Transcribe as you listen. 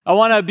I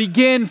want to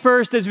begin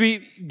first as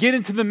we get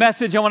into the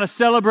message. I want to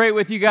celebrate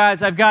with you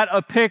guys. I've got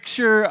a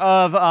picture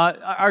of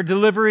our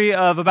delivery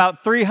of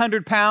about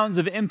 300 pounds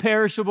of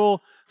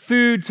imperishable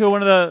food to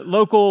one of the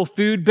local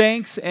food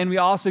banks, and we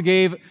also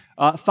gave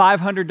a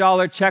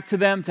 $500 check to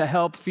them to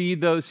help feed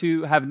those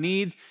who have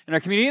needs in our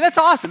community. And that's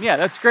awesome. Yeah,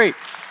 that's great.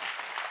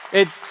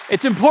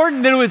 It's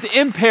important that it was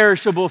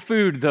imperishable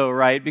food, though,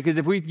 right? Because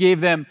if we gave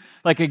them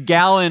like a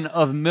gallon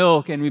of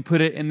milk and we put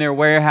it in their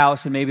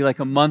warehouse and maybe like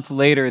a month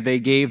later they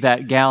gave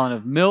that gallon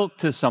of milk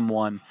to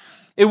someone,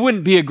 it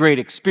wouldn't be a great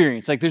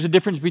experience. Like there's a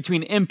difference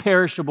between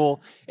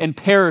imperishable and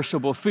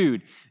perishable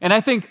food. And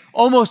I think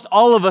almost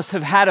all of us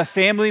have had a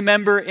family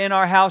member in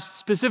our house,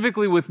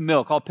 specifically with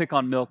milk. I'll pick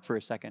on milk for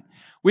a second.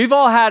 We've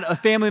all had a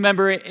family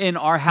member in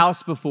our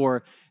house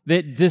before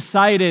that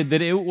decided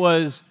that it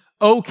was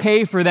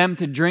okay for them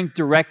to drink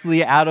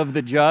directly out of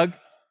the jug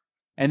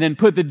and then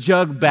put the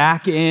jug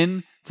back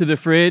in to the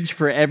fridge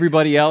for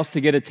everybody else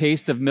to get a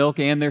taste of milk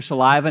and their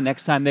saliva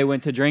next time they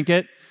went to drink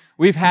it.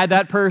 We've had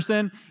that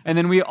person, and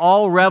then we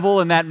all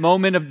revel in that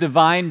moment of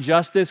divine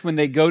justice when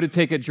they go to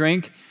take a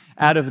drink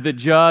out of the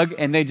jug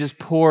and they just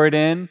pour it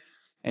in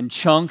and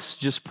chunks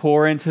just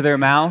pour into their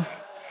mouth.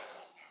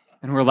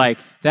 And we're like,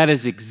 that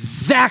is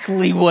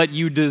exactly what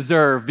you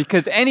deserve,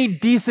 because any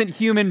decent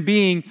human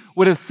being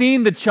would have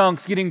seen the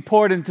chunks getting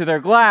poured into their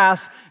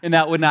glass, and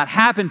that would not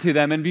happen to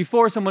them. And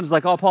before someone's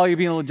like, oh, Paul, you're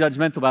being a little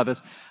judgmental about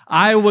this,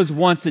 I was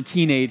once a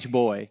teenage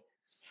boy.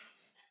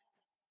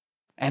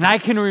 And I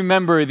can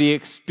remember the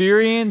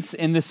experience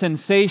and the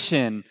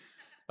sensation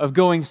of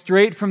going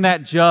straight from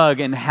that jug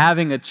and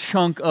having a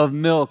chunk of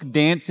milk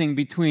dancing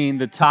between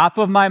the top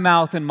of my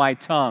mouth and my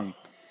tongue.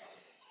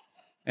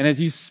 And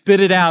as you spit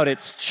it out,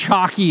 it's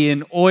chalky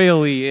and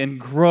oily and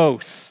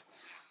gross.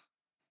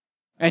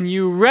 And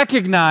you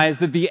recognize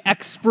that the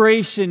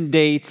expiration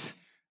date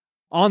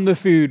on the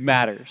food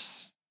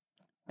matters.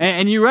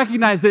 And you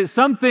recognize that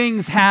some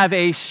things have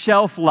a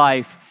shelf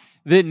life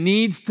that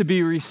needs to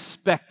be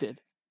respected.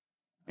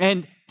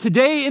 And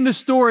today in the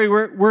story,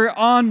 we're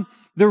on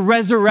the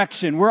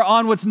resurrection. We're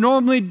on what's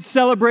normally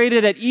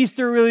celebrated at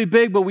Easter really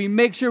big, but we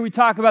make sure we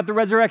talk about the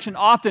resurrection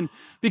often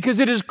because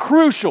it is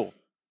crucial.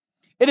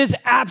 It is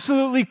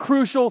absolutely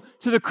crucial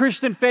to the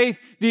Christian faith.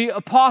 The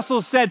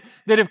apostles said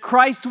that if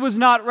Christ was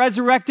not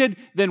resurrected,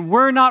 then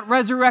we're not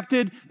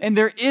resurrected, and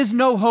there is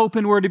no hope,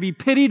 and we're to be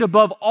pitied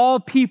above all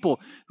people.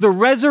 The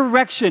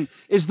resurrection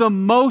is the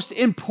most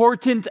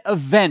important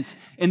event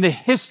in the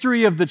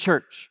history of the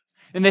church,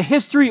 in the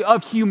history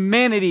of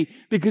humanity,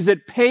 because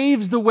it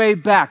paves the way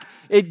back.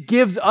 It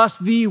gives us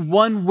the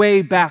one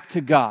way back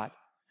to God.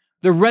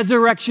 The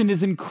resurrection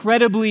is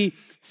incredibly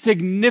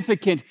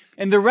significant,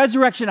 and the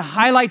resurrection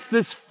highlights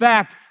this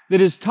fact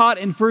that is taught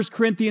in 1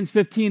 Corinthians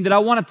 15 that I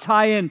want to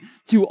tie in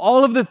to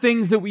all of the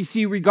things that we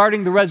see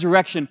regarding the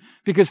resurrection,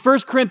 because 1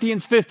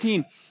 Corinthians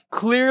 15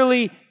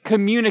 clearly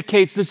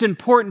communicates this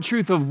important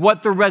truth of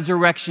what the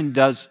resurrection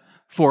does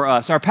for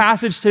us. Our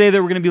passage today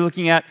that we're going to be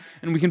looking at,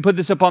 and we can put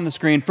this up on the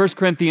screen, 1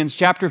 Corinthians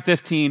chapter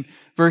 15,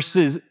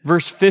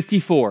 verse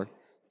 54.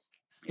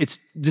 It's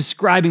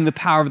describing the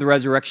power of the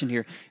resurrection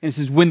here. And it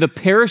says, when the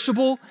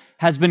perishable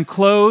has been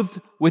clothed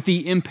with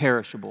the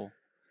imperishable,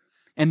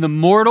 and the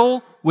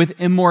mortal with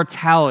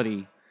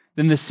immortality,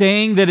 then the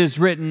saying that is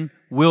written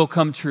will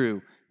come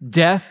true.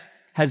 Death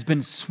has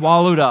been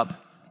swallowed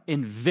up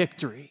in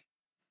victory.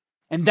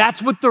 And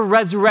that's what the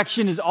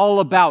resurrection is all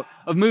about,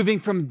 of moving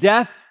from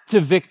death to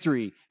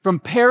victory, from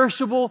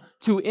perishable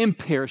to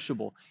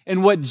imperishable.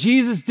 And what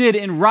Jesus did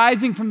in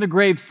rising from the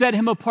grave set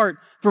him apart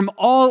from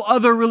all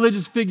other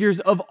religious figures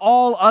of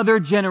all other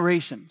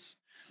generations.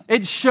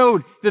 It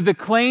showed that the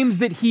claims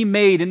that he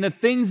made and the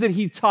things that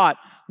he taught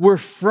were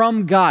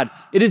from God.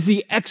 It is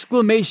the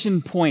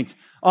exclamation point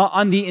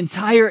on the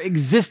entire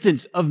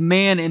existence of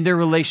man and their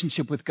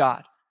relationship with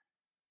God.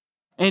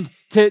 And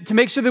to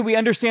make sure that we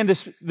understand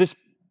this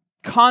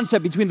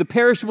concept between the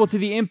perishable to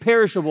the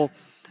imperishable,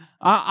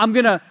 I'm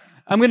gonna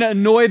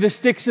annoy the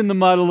sticks in the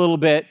mud a little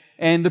bit,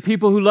 and the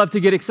people who love to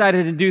get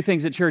excited and do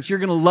things at church, you're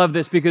gonna love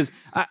this, because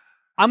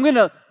I'm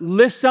gonna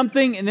list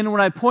something, and then when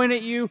I point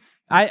at you,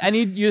 I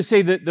need you to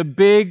say the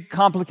big,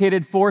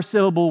 complicated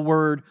 4-syllable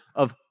word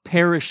of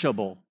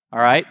perishable, all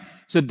right?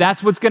 So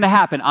that's what's gonna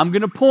happen. I'm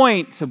gonna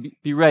point, so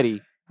be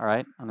ready, all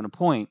right? I'm gonna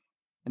point,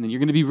 and then you're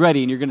gonna be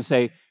ready, and you're gonna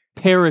say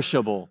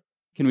perishable.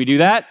 Can we do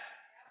that?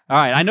 All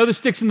right, I know the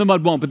sticks in the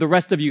mud won't, but the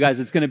rest of you guys,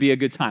 it's gonna be a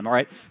good time, all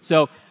right?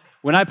 So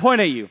when I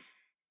point at you,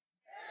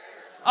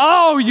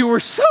 oh, you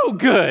were so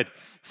good.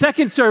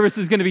 Second service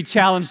is going to be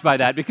challenged by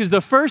that, because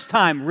the first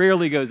time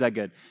rarely goes that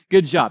good.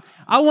 Good job.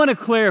 I want to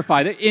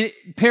clarify that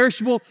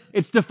perishable,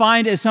 it's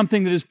defined as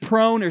something that is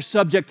prone or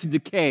subject to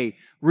decay,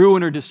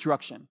 ruin, or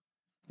destruction.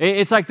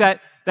 It's like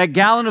that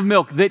gallon of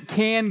milk that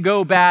can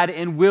go bad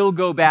and will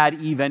go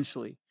bad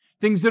eventually.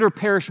 Things that are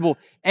perishable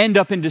end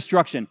up in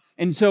destruction.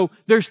 And so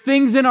there's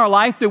things in our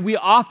life that we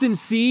often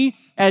see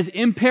as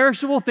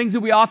imperishable, things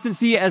that we often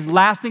see as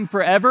lasting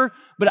forever.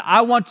 But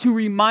I want to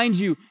remind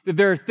you that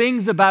there are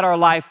things about our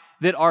life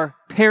that are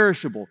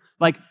perishable.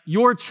 Like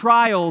your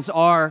trials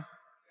are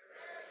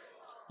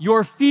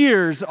Your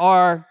fears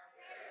are,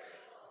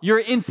 your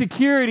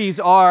insecurities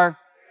are,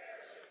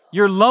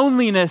 your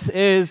loneliness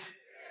is,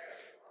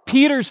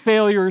 Peter's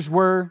failures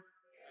were,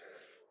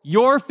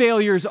 your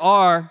failures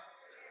are,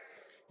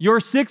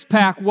 your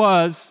six-pack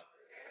was,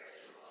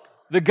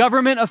 the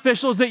government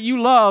officials that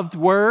you loved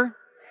were,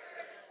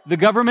 the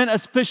government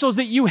officials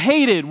that you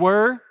hated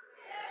were,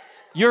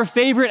 your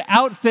favorite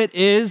outfit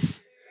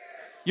is,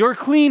 your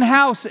clean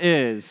house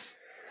is,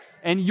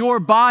 and your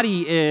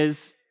body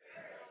is.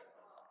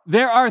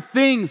 There are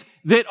things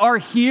that are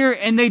here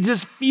and they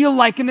just feel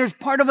like, and there's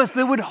part of us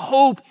that would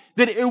hope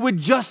that it would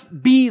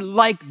just be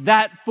like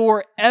that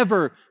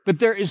forever. But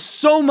there is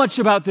so much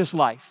about this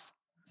life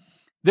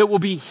that will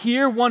be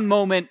here one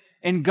moment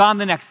and gone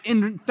the next.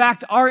 In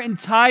fact, our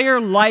entire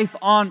life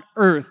on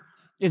earth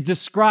is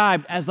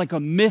described as like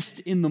a mist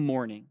in the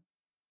morning.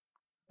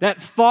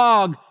 That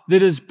fog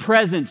that is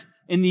present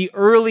in the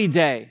early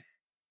day,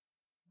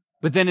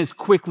 but then is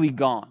quickly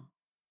gone.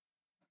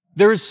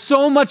 There is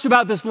so much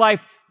about this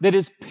life that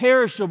is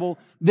perishable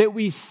that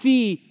we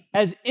see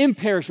as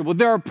imperishable.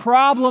 There are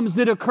problems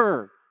that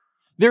occur.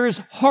 There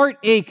is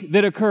heartache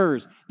that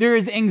occurs. There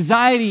is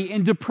anxiety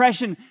and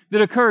depression that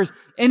occurs.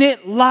 And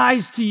it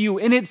lies to you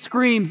and it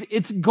screams,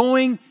 it's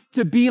going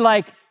to be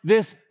like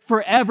this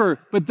forever.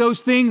 But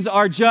those things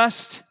are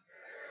just,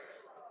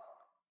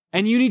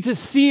 and you need to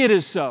see it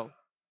as so.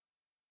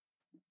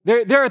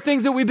 There are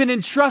things that we've been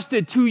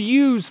entrusted to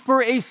use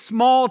for a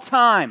small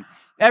time.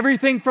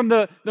 Everything from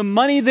the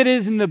money that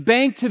is in the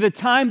bank to the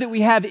time that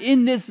we have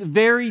in this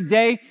very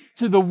day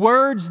to the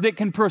words that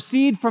can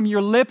proceed from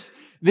your lips.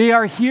 They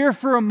are here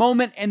for a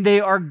moment and they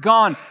are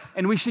gone.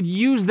 And we should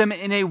use them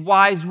in a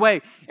wise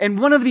way. And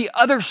one of the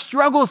other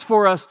struggles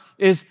for us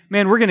is,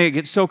 man, we're going to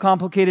get so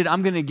complicated.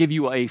 I'm going to give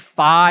you a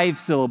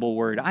 5-syllable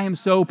word. I am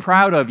so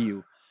proud of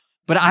you.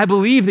 But I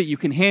believe that you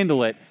can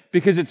handle it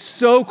because it's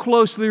so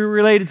closely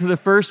related to the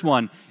first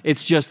one.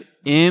 It's just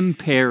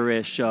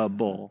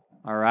imperishable.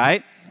 All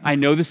right? I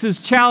know this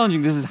is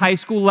challenging. This is high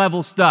school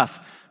level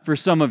stuff for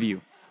some of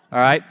you. All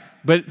right?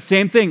 But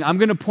same thing. I'm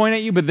going to point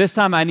at you, but this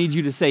time I need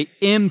you to say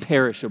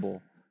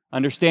imperishable.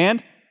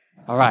 Understand?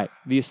 All right.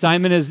 The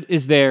assignment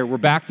is there. We're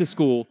back to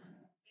school.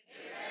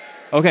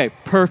 Okay,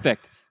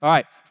 perfect. All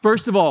right.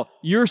 First of all,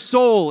 your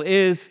soul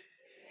is,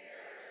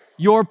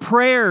 your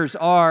prayers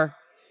are,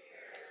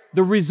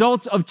 the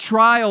results of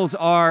trials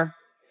are,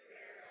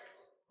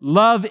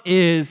 love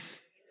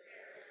is,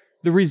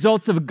 the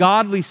results of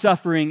godly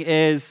suffering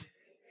is,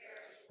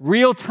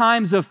 real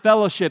times of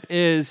fellowship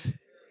is,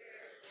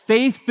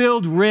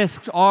 faith-filled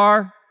risks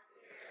are,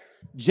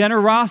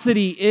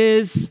 generosity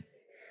is,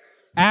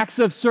 acts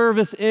of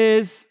service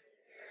is,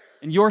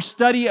 and your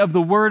study of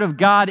the Word of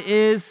God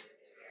is.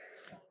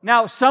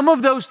 Now, some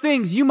of those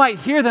things, you might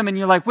hear them and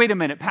you're like, wait a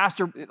minute,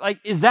 Pastor, like,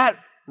 is that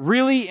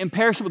really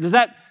imperishable? Does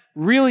that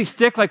really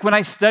stick? Like when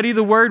I study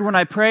the Word, when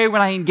I pray,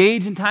 when I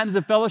engage in times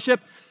of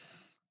fellowship,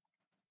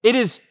 it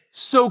is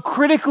so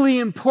critically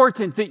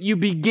important that you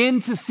begin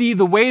to see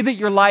the way that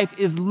your life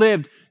is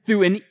lived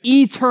through an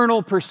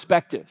eternal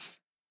perspective.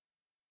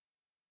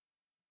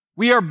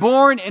 We are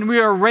born and we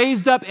are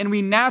raised up and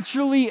we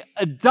naturally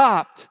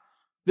adopt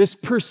this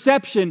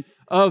perception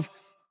of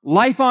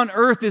life on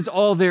earth is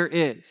all there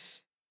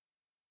is.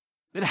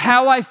 That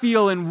how I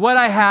feel and what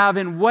I have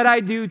and what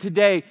I do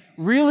today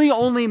really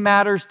only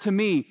matters to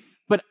me.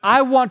 But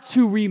I want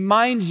to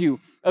remind you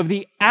of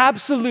the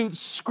absolute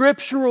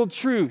scriptural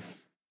truth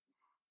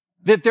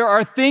that there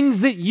are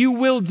things that you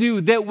will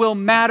do that will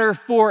matter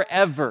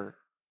forever.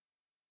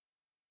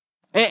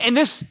 And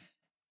this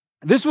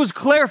was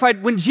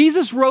clarified when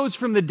Jesus rose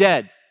from the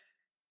dead.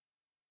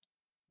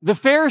 The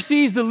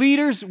Pharisees, the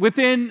leaders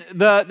within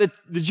the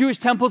Jewish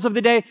temples of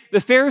the day,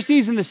 the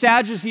Pharisees and the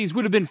Sadducees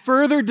would have been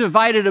further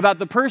divided about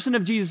the person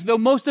of Jesus, though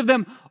most of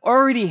them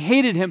already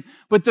hated him.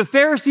 But the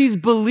Pharisees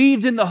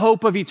believed in the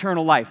hope of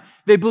eternal life.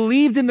 They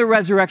believed in the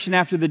resurrection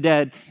after the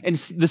dead. And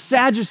the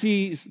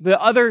Sadducees,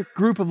 the other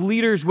group of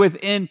leaders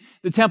within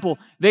the temple,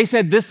 they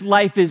said this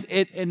life is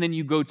it, and then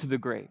you go to the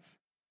grave.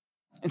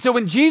 And so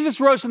when Jesus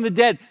rose from the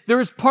dead, there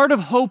was part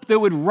of hope that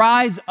would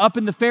rise up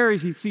in the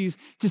Pharisees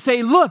to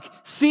say, look,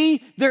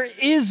 see, there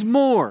is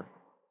more.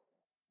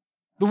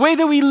 The way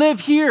that we live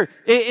here,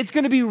 it's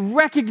going to be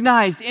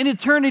recognized in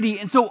eternity,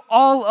 and so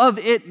all of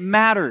it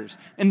matters.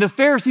 And the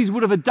Pharisees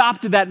would have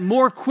adopted that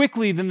more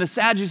quickly than the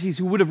Sadducees,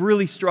 who would have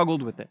really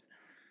struggled with it.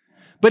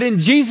 But in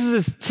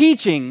Jesus'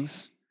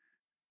 teachings,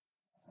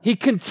 he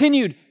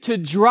continued to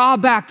draw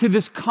back to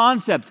this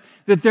concept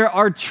that there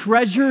are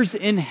treasures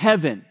in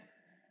heaven.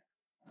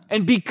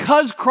 And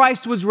because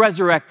Christ was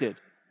resurrected,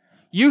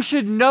 you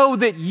should know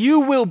that you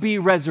will be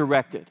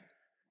resurrected.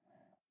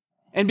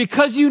 And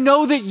because you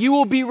know that you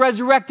will be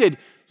resurrected,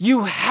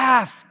 you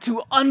have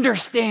to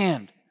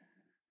understand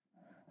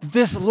that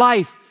this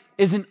life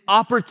is an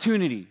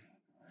opportunity.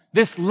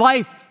 This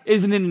life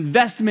is an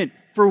investment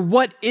for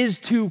what is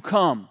to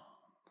come.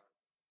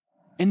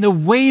 And the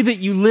way that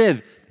you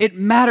live, it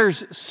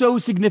matters so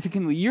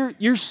significantly.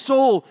 Your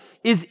soul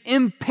is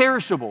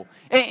imperishable.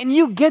 And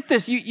you get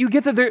this. You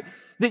get that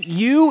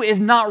you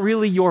is not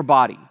really your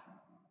body.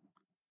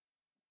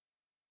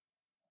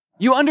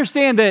 You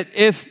understand that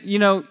if,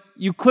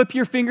 you clip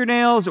your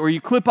fingernails or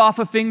you clip off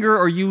a finger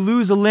or you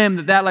lose a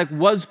limb, that like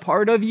was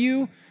part of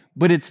you,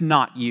 but it's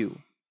not you.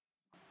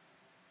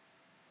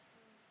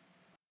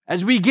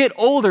 As we get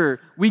older,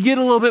 we get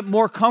a little bit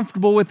more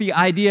comfortable with the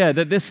idea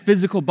that this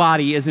physical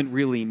body isn't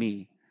really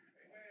me.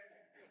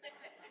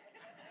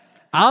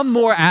 I'm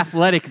more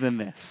athletic than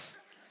this.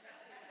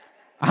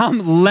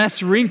 I'm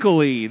less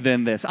wrinkly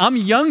than this. I'm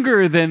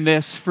younger than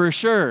this for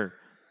sure.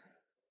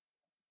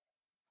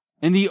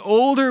 And the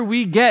older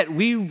we get,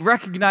 we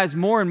recognize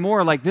more and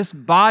more like this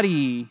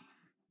body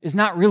is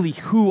not really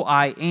who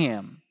I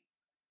am.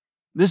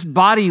 This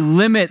body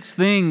limits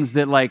things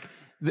that like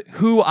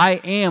who I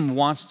am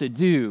wants to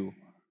do.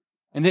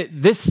 And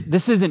that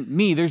this isn't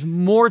me. There's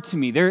more to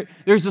me.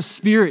 There's a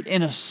spirit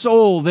and a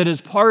soul that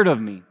is part of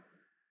me.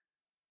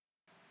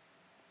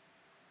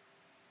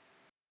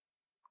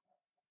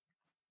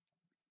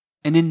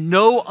 And in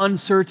no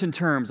uncertain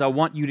terms, I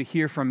want you to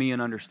hear from me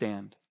and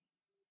understand.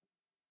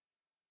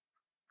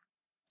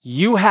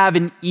 You have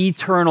an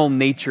eternal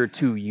nature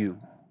to you.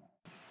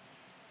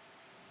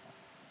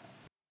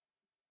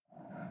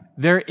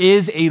 There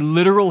is a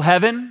literal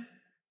heaven.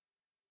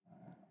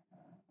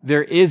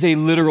 There is a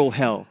literal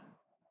hell.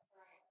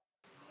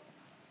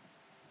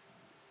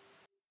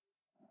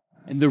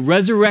 And the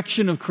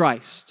resurrection of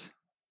Christ,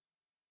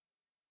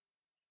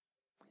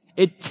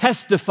 it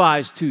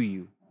testifies to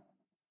you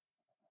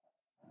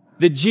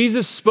that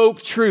Jesus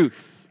spoke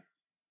truth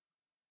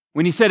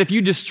when he said, if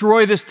you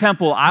destroy this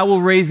temple, I will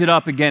raise it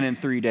up again in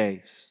 3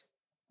 days.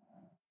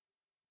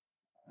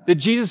 That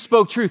Jesus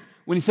spoke truth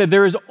when he said,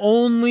 there is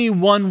only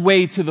one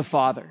way to the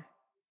Father.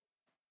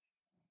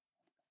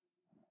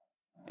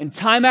 And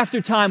time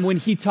after time when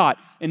he taught,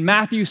 in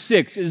Matthew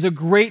 6 is a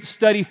great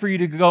study for you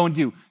to go and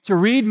do. To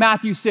read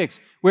Matthew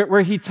 6,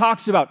 where he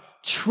talks about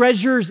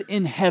treasures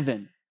in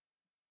heaven.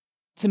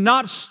 To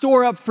not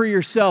store up for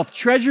yourself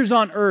treasures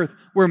on earth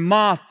where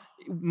moth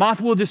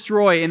will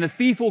destroy and the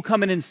thief will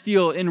come in and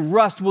steal and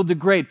rust will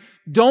degrade.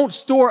 Don't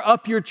store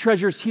up your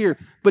treasures here,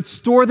 but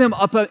store them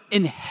up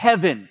in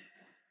heaven.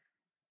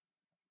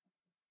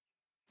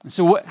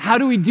 So how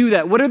do we do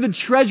that? What are the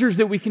treasures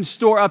that we can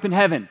store up in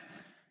heaven?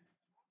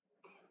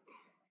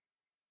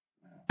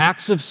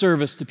 Acts of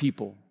service to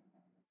people.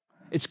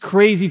 It's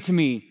crazy to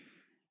me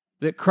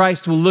that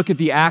Christ will look at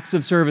the acts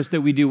of service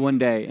that we do one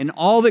day and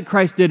all that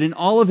Christ did and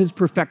all of his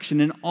perfection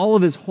and all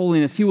of his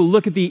holiness. He will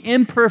look at the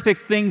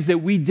imperfect things that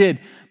we did,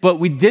 but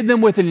we did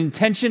them with an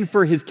intention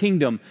for his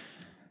kingdom.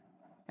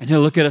 And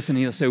he'll look at us and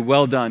he'll say,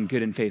 well done,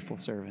 good and faithful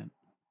servant.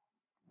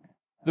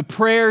 The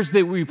prayers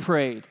that we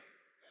prayed,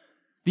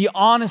 the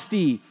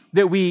honesty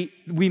that we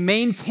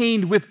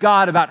maintained with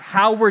God about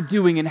how we're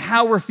doing and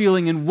how we're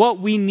feeling and what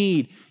we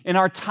need in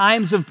our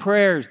times of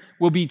prayers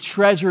will be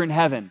treasure in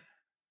heaven.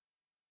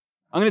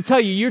 I'm going to tell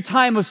you, your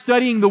time of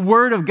studying the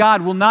Word of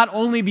God will not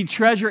only be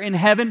treasure in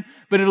heaven,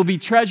 but it'll be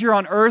treasure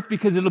on earth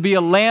because it'll be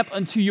a lamp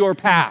unto your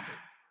path.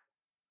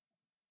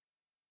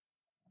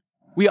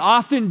 We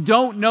often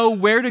don't know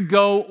where to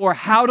go or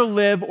how to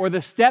live or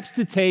the steps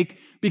to take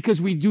because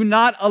we do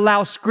not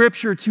allow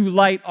Scripture to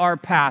light our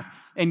path.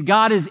 And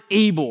God is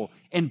able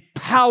and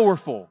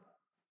powerful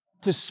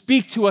to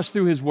speak to us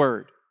through His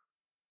Word.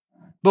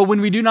 But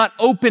when we do not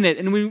open it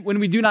and when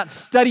we do not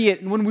study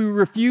it and when we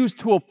refuse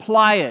to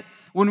apply it,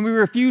 when we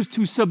refuse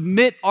to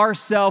submit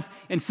ourselves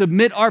and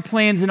submit our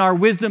plans and our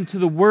wisdom to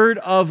the Word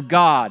of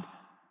God,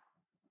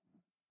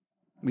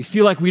 we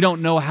feel like we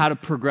don't know how to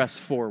progress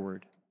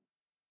forward.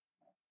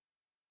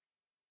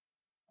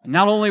 And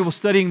not only will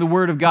studying the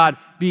Word of God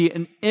be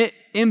an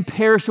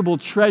imperishable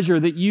treasure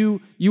that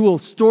you will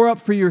store up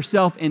for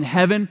yourself in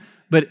heaven,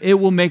 but it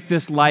will make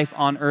this life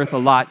on earth a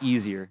lot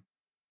easier.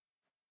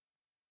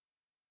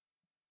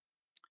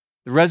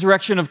 The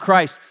resurrection of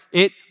Christ,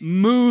 it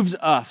moves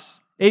us.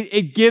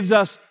 It gives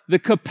us the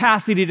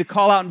capacity to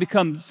call out and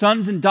become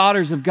sons and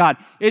daughters of God.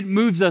 It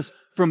moves us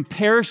from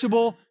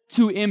perishable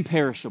to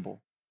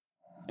imperishable.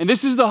 And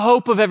this is the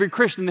hope of every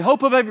Christian. The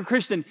hope of every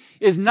Christian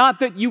is not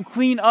that you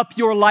clean up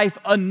your life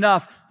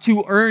enough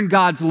to earn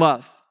God's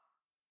love.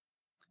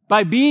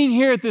 By being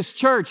here at this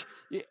church,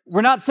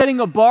 we're not setting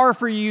a bar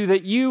for you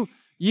that you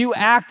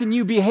act and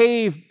you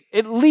behave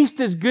at least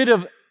as good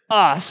of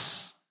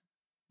us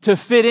to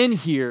fit in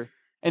here,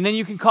 and then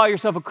you can call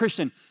yourself a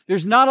Christian.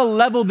 There's not a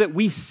level that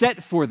we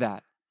set for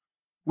that.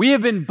 We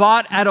have been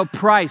bought at a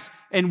price,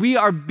 and we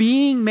are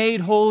being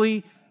made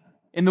holy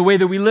in the way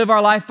that we live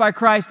our life by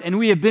Christ, and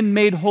we have been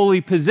made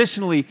holy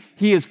positionally.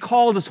 He has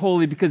called us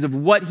holy because of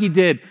what He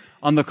did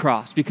on the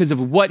cross, because of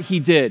what He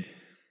did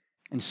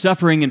in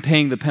suffering and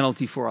paying the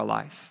penalty for our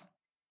life.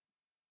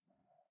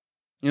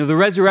 The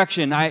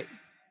resurrection,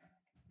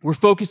 we're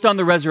focused on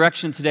the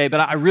resurrection today, but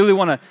I really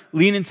want to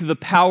lean into the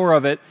power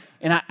of it.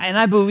 And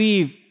I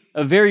believe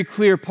a very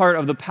clear part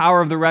of the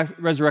power of the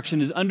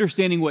resurrection is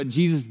understanding what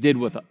Jesus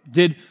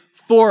did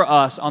for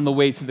us on the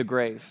way to the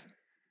grave.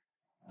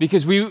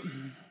 Because we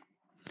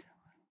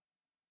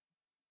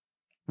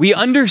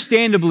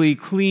understandably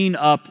clean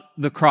up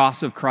the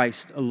cross of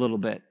Christ a little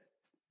bit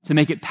to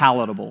make it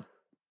palatable.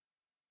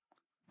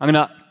 I'm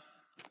going to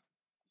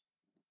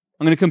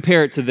I'm going to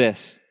compare it to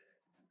this.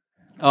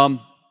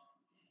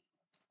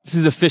 This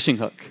is a fishing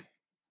hook.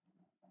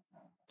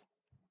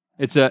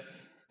 It's a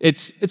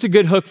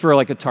good hook for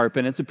like a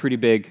tarpon. It's a pretty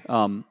big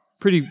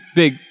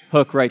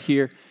hook right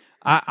here.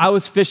 I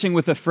was fishing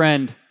with a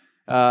friend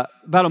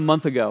about a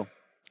month ago,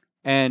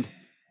 and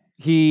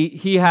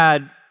he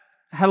had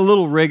a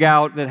little rig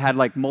out that had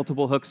like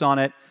multiple hooks on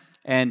it,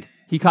 and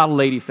he caught a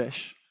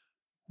ladyfish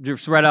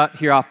just right out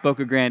here off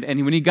Boca Grande.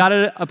 And when he got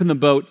it up in the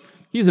boat,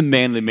 he's a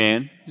manly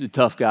man. He's a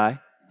tough guy.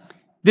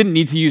 Didn't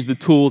need to use the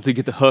tool to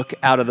get the hook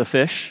out of the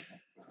fish.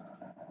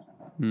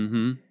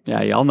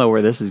 Yeah, y'all know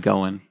where this is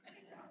going.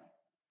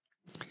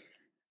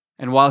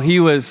 And while he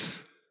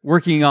was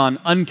working on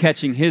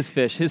uncatching his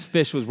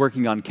fish was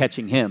working on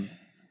catching him.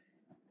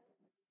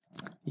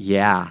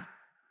 Yeah.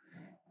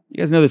 You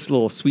guys know this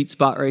little sweet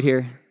spot right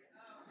here?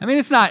 I mean,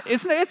 it's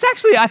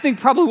actually, I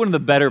think, probably one of the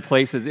better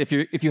places. If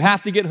you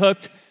have to get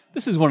hooked,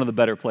 this is one of the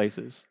better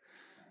places.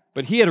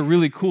 But he had a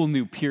really cool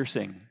new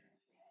piercing.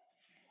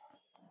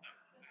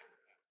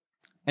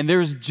 And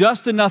there's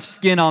just enough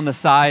skin on the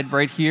side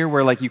right here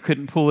where like you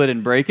couldn't pull it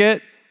and break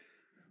it,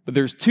 but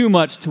there's too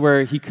much to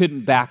where he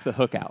couldn't back the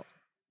hook out.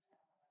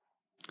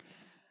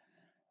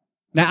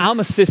 Now, I'm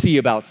a sissy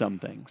about some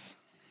things.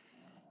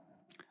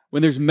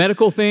 When there's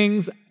medical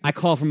things, I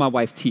call for my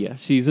wife, Tia.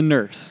 She's a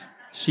nurse.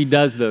 She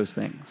does those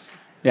things.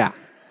 Yeah,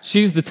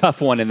 she's the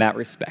tough one in that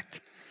respect.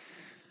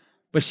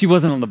 But she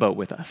wasn't on the boat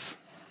with us.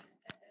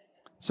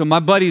 So my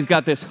buddy's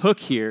got this hook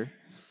here,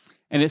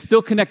 and it's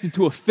still connected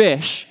to a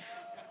fish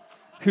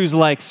who's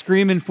like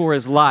screaming for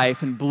his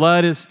life, and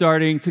blood is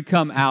starting to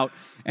come out,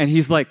 and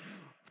he's like,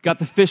 got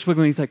the fish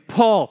wiggling. He's like,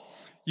 Paul,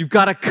 you've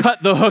got to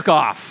cut the hook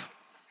off.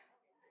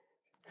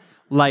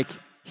 Like,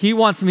 he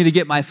wants me to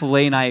get my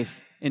fillet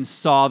knife and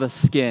saw the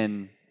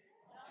skin.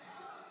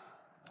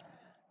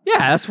 Yeah,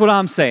 that's what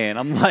I'm saying.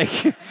 I'm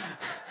like,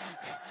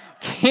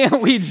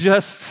 can't we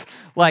just,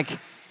 like,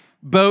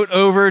 boat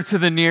over to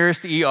the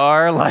nearest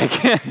ER? Like,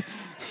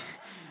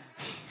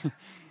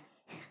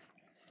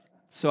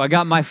 so I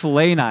got my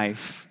fillet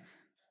knife,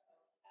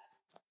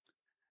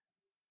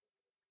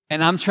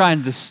 and I'm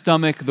trying to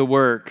stomach the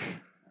work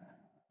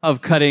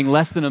of cutting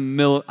less than a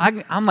mill.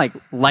 I'm like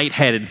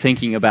lightheaded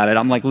thinking about it.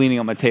 I'm like leaning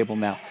on my table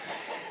now.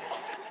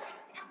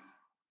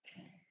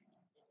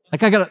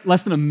 Like I got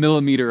less than a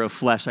millimeter of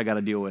flesh I got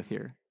to deal with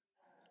here.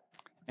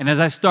 And as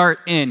I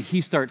start in,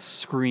 he starts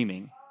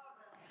screaming.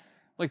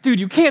 Like, dude,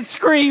 you can't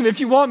scream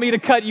if you want me to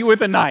cut you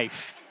with a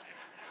knife.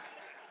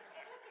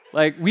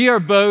 Like, we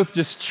are both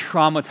just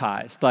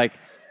traumatized. Like,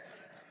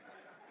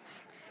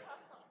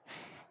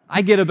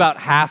 I get about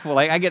half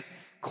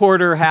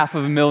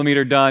of a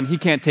millimeter done. He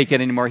can't take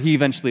it anymore. He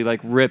eventually like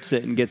rips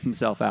it and gets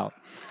himself out.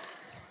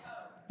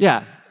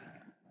 Yeah.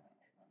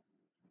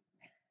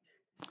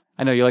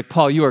 I know, you're like,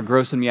 Paul, you are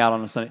grossing me out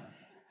on a Sunday.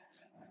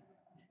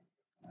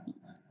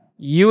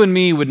 You and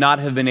me would not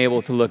have been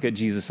able to look at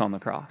Jesus on the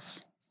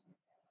cross.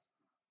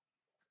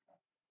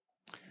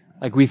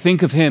 Like, we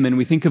think of him and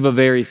we think of a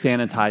very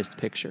sanitized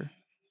picture.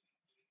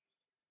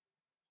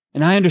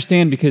 And I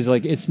understand because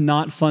like it's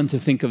not fun to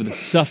think of the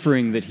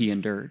suffering that he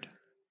endured.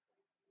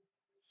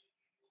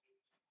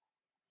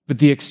 But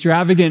the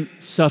extravagant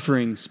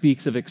suffering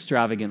speaks of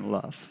extravagant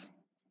love.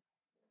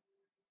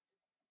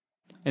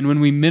 And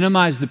when we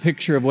minimize the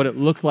picture of what it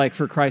looked like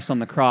for Christ on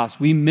the cross,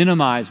 we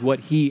minimize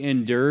what he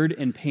endured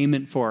in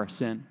payment for our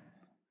sin.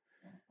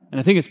 And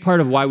I think it's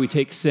part of why we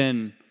take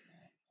sin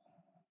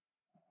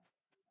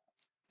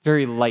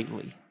very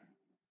lightly.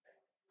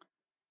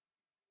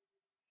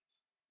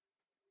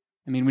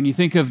 I mean, when you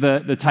think of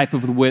the type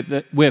of whip,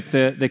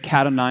 the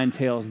cat o' nine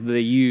tails that they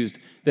used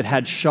that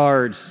had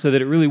shards so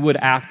that it really would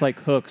act like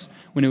hooks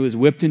when it was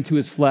whipped into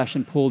his flesh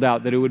and pulled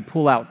out, that it would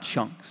pull out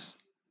chunks.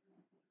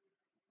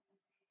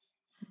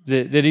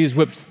 That he was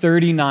whipped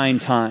 39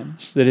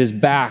 times, that his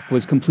back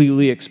was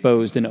completely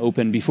exposed and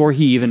open before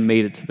he even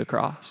made it to the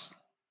cross.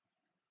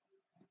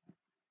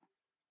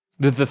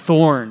 That the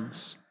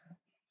thorns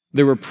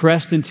that were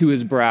pressed into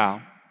his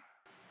brow,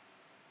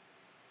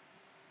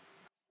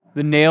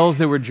 the nails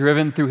that were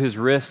driven through his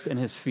wrist and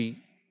his feet,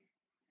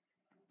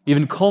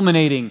 even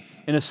culminating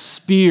in a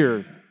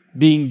spear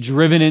being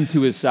driven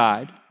into his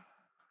side.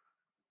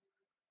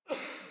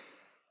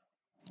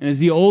 And as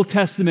the Old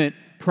Testament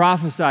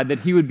prophesied that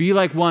he would be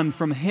like one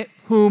from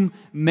whom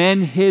men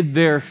hid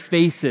their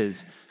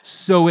faces,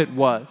 so it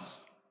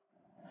was.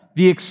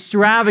 The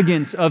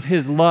extravagance of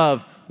his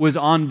love was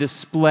on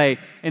display,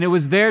 and it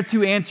was there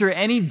to answer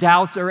any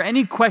doubts or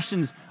any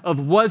questions of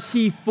was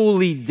he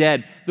fully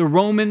dead. The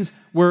Romans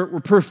were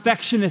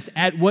perfectionists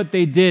at what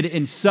they did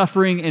in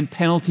suffering and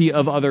penalty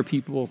of other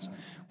people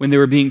when they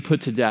were being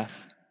put to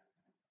death.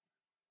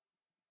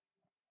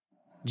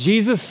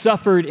 Jesus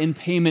suffered in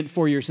payment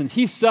for your sins.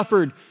 He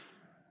suffered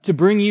to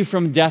bring you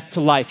from death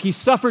to life. He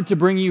suffered to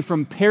bring you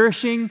from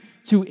perishing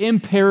to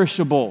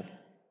imperishable.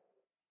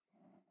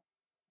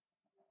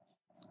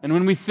 And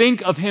when we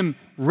think of him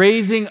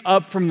raising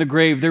up from the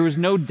grave, there was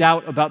no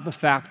doubt about the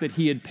fact that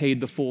he had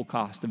paid the full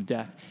cost of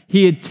death.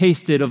 He had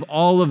tasted of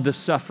all of the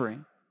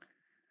suffering.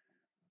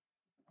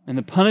 And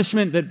the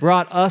punishment that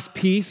brought us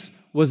peace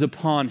was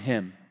upon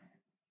him.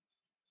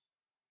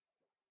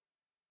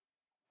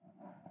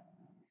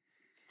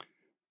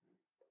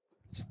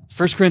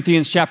 First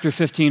Corinthians chapter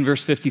 15,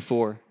 verse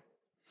 54.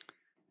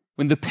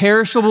 When the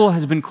perishable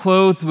has been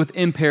clothed with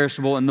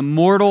imperishable and the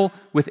mortal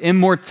with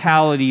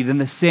immortality, then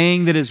the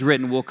saying that is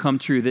written will come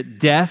true, that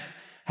death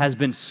has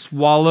been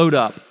swallowed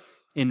up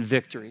in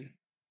victory.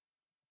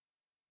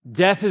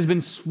 Death has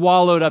been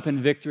swallowed up in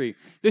victory.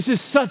 This is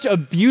such a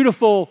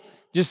beautiful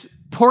just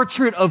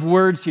portrait of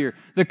words here.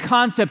 The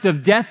concept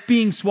of death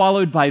being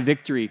swallowed by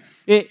victory.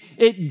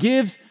 It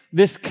gives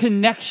this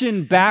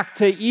connection back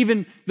to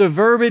even the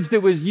verbiage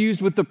that was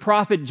used with the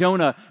prophet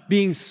Jonah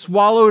being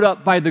swallowed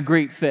up by the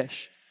great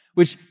fish,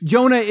 which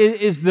Jonah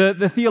is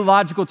the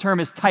theological term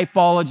is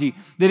typology,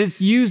 that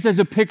it's used as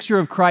a picture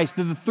of Christ,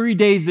 that the 3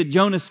 days that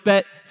Jonah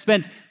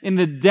spent in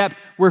the depth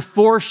were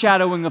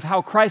foreshadowing of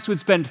how Christ would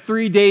spend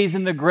 3 days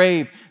in the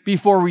grave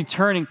before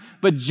returning.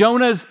 But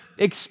Jonah's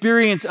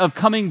experience of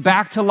coming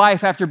back to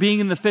life after being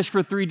in the fish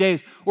for 3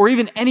 days, or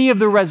even any of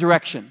the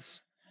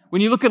resurrections,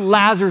 when you look at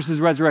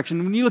Lazarus'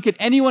 resurrection, when you look at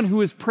anyone who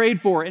was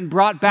prayed for and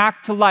brought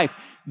back to life,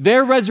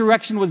 their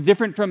resurrection was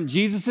different from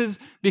Jesus's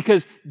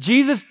because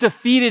Jesus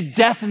defeated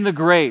death in the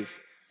grave.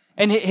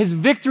 And his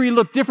victory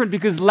looked different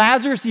because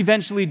Lazarus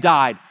eventually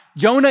died.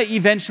 Jonah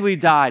eventually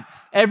died.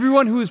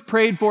 Everyone who was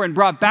prayed for and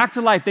brought back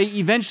to life, they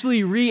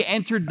eventually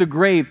re-entered the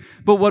grave.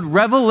 But what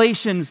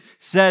Revelations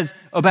says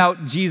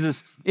about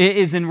Jesus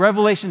is in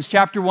Revelations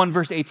chapter 1,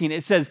 verse 18.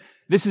 It says,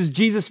 this is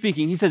Jesus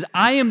speaking. He says,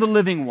 I am the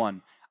living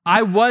one.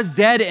 I was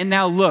dead, and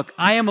now look,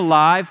 I am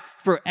alive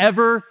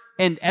forever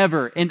and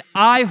ever, and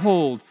I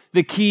hold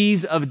the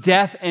keys of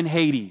death and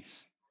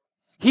Hades.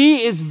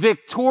 He is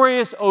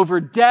victorious over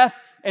death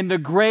and the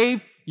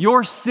grave,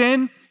 your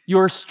sin,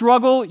 your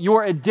struggle,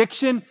 your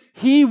addiction.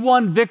 He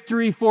won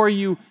victory for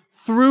you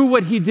through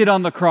what he did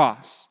on the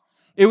cross.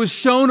 It was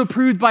shown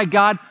approved by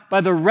God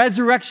by the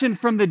resurrection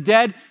from the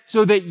dead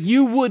so that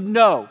you would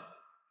know,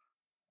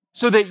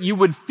 so that you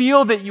would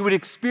feel, that you would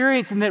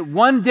experience, and that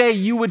one day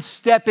you would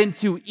step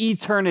into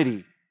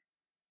eternity.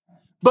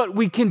 But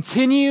we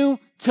continue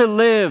to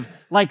live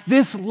like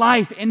this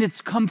life and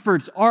its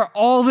comforts are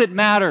all that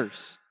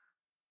matters.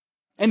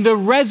 And the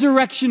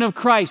resurrection of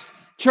Christ,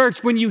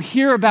 church, when you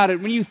hear about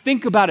it, when you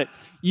think about it,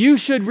 you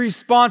should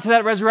respond to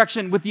that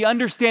resurrection with the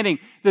understanding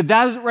that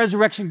that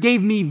resurrection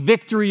gave me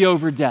victory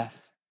over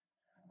death.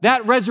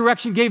 That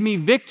resurrection gave me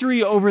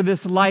victory over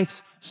this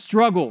life's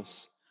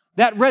struggles.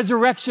 That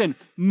resurrection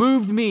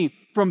moved me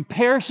from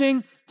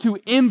perishing to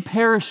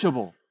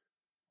imperishable.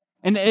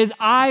 And as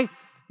I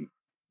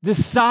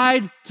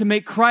decide to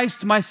make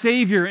Christ my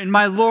Savior and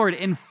my Lord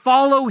and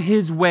follow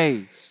his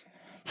ways,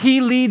 he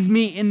leads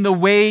me in the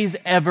ways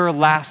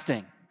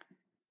everlasting.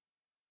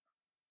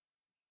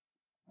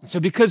 So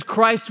because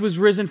Christ was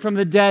risen from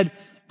the dead,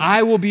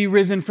 I will be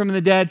risen from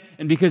the dead.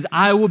 And because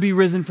I will be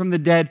risen from the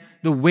dead,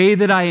 the way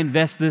that I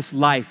invest this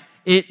life,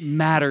 it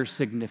matters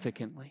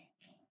significantly.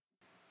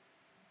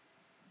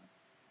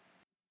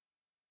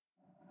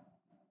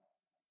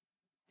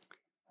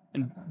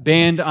 And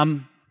band,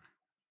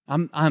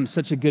 I'm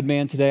such a good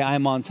man today. I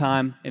am on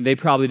time, and they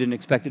probably didn't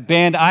expect it.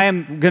 Band, I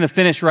am going to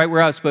finish right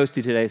where I was supposed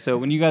to today. So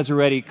when you guys are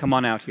ready, come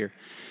on out here.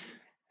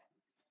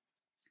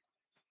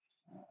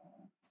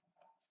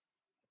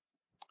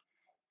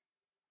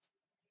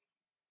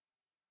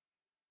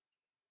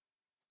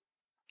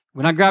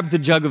 When I grabbed the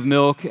jug of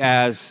milk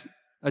as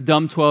a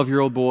dumb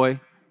 12-year-old boy,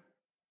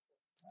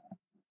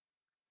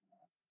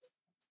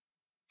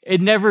 it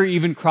never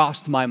even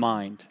crossed my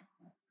mind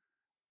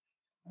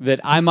that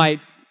I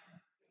might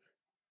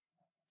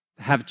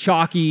have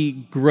chalky,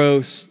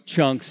 gross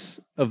chunks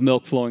of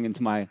milk flowing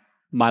into my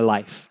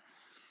life.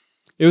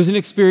 It was an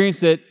experience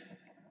that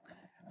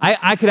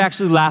I could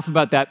actually laugh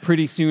about that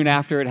pretty soon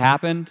after it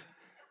happened.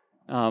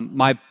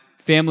 My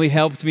family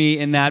helped me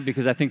in that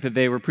because I think that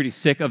they were pretty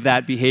sick of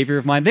that behavior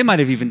of mine. They might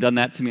have even done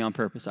that to me on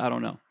purpose. I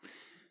don't know.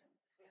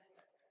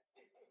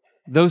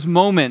 Those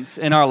moments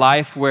in our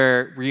life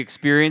where we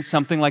experience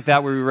something like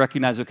that, where we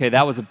recognize, okay,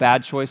 that was a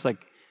bad choice,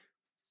 like,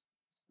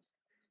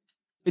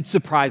 it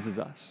surprises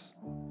us.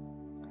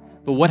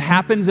 But what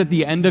happens at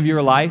the end of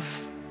your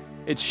life,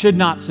 it should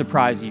not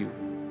surprise you.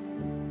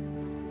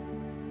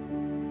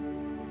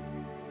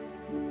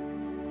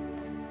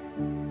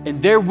 And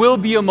there will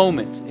be a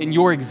moment in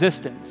your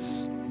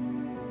existence.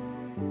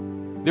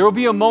 There will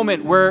be a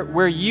moment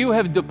where you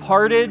have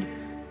departed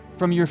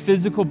from your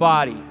physical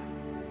body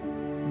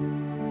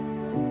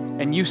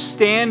and you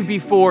stand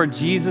before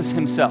Jesus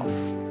himself.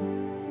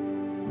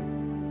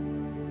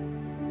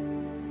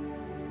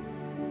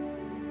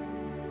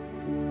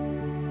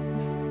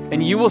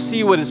 And you will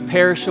see what is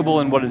perishable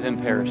and what is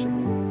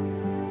imperishable.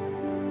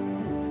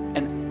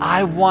 And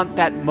I want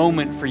that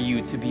moment for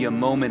you to be a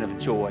moment of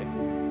joy.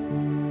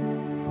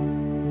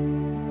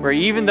 Where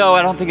even though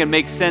I don't think it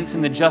makes sense in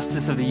the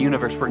justice of the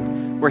universe,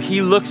 where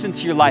he looks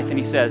into your life and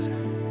he says,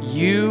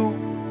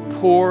 you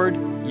poured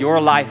your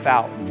life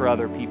out for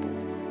other people.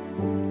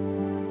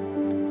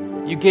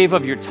 You gave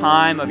of your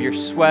time, of your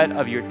sweat,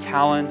 of your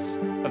talents,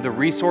 of the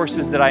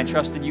resources that I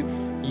entrusted you.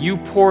 You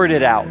poured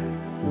it out.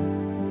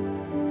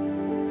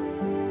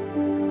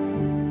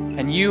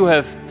 And you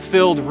have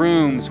filled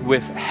rooms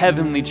with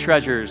heavenly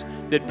treasures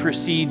that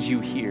precede you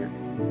here.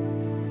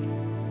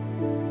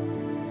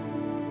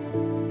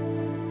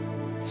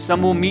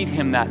 Some will meet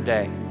him that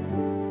day.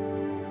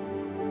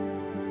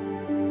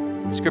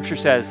 Scripture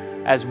says,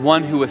 as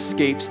one who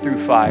escapes through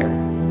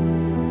fire.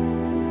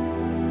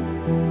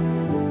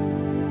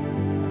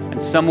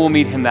 And some will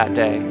meet him that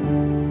day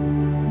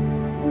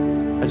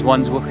as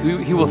ones who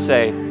he will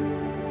say,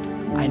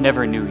 I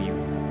never knew you.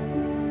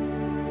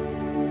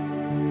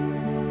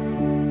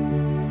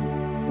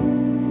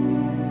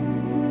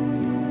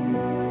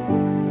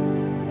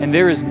 And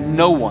there is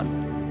no one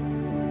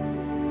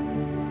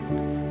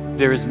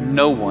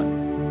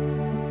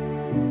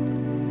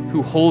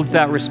who holds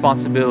that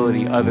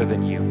responsibility other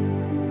than you.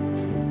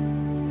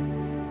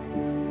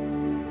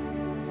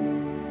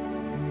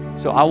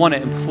 So I want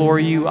to implore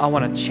you, I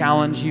want to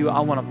challenge you, I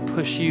want to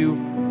push you,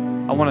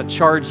 I want to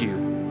charge you.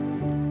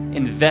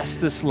 Invest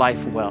this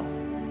life well.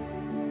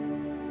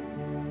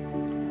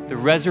 The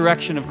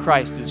resurrection of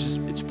Christ is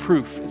it's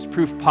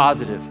proof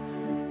positive.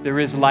 There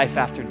is life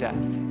after death.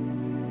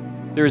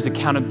 There is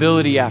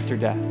accountability after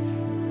death.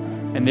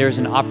 And there's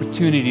an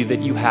opportunity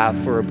that you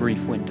have for a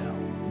brief window.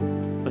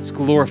 Let's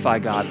glorify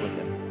God with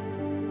it.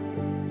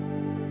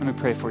 Let me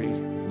pray for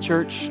you.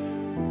 Church,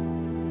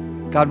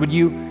 God, would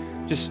you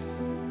just,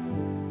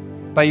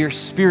 by your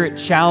Spirit,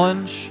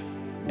 challenge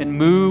and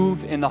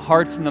move in the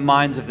hearts and the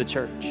minds of the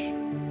church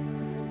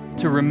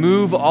to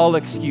remove all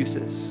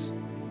excuses,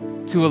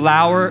 to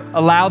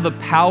allow the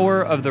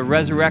power of the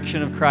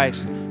resurrection of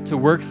Christ to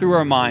work through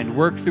our mind,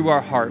 work through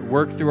our heart,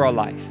 work through our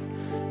life.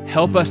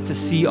 Help us to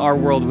see our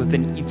world with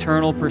an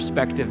eternal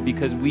perspective,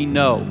 because we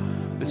know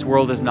this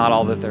world is not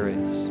all that there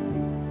is.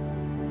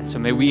 And so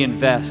may we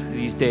invest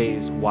these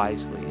days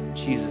wisely. In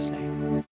Jesus' name.